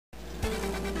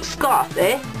Scarf,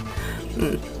 eh?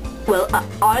 Well,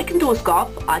 I can do a scarf.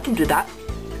 I can do that.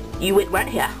 You wait right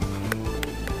here.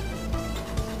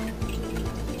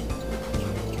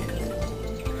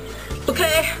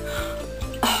 Okay.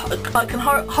 I can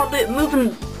hardly move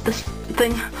in this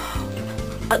thing.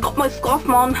 I got my scarf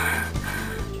on.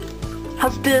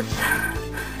 How's this?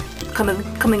 It's kind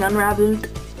of coming unraveled.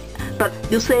 But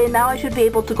you say now I should be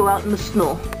able to go out in the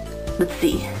snow. Let's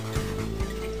see.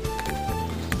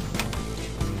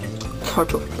 It's hard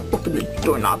to open the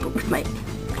doorknob with my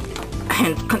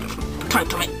hand kind of tied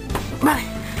to me. But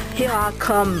here I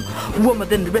come, warmer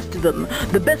than the rest of them.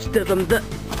 The best of them. The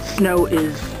snow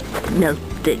is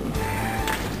melting.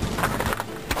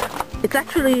 It's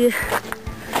actually...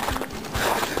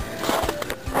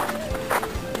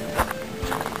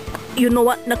 You know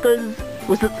what, Knucklez,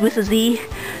 with a Z?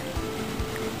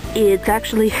 It's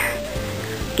actually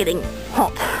getting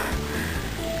hot.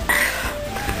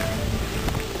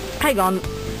 Hang on.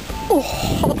 Oh,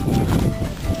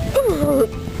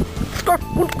 scarf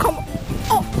won't come.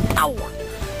 Oh, ow.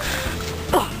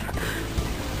 Oh.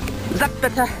 Is that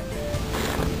better?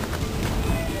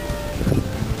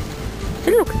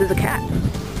 Hey, look, there's a cat.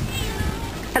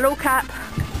 Hello, cat.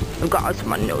 I've got ice on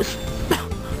my nose. I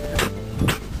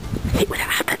hate when that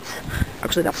happens.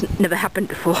 Actually, that's never happened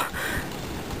before.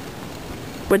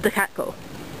 Where'd the cat go?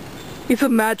 He's a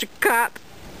magic cat.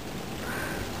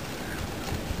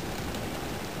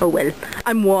 Oh well,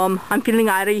 I'm warm. I'm feeling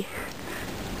airy.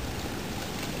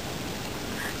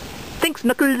 Thanks,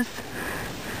 Knucklez.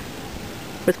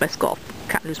 Where's my scarf?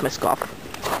 Can't lose my scarf.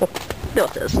 Oh, there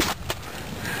it is.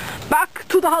 Back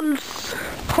to the house.